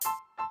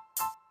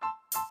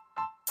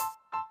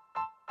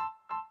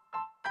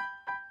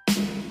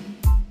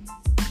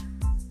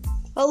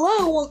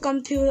Hello,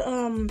 welcome to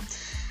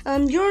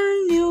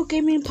your new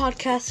gaming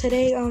podcast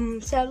today.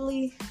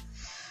 Sadly,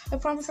 I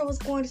promised I was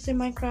going to say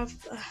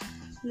Minecraft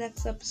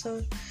next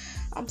episode.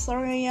 I'm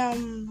sorry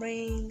I'm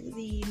bringing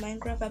the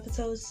Minecraft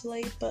episodes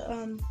late, but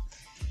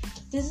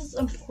this is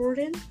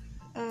important.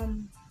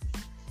 Um,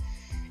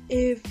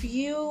 if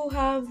you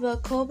have the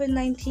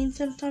COVID-19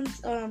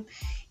 symptoms,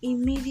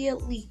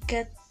 immediately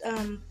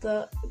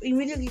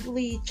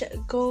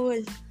go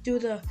and do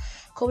the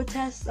COVID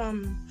test.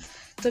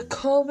 The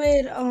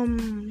COVID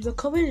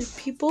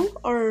people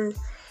or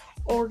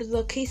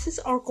the cases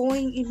are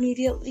going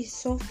immediately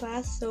so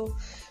fast, so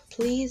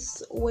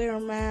please wear a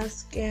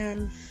mask.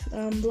 And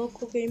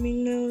local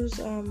gaming news,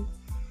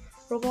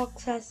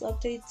 Roblox has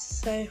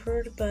updates, I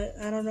heard, but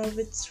I don't know if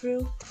it's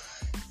true.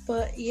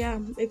 But yeah,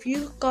 if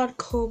you got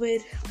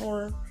COVID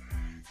or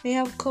may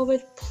have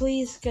COVID,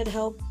 please get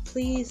help.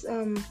 Please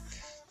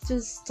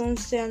just don't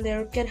stand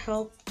there, get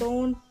help.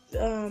 Don't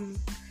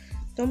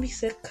be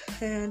sick,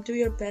 and do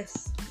your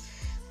best.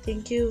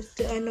 Thank you.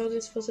 I know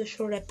this was a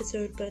short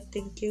episode, but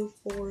thank you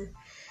for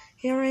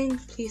hearing.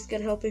 Please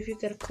get help if you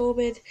get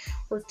COVID,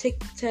 or take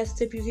the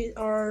test if you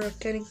are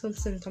getting some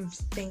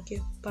symptoms. Thank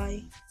you.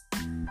 Bye.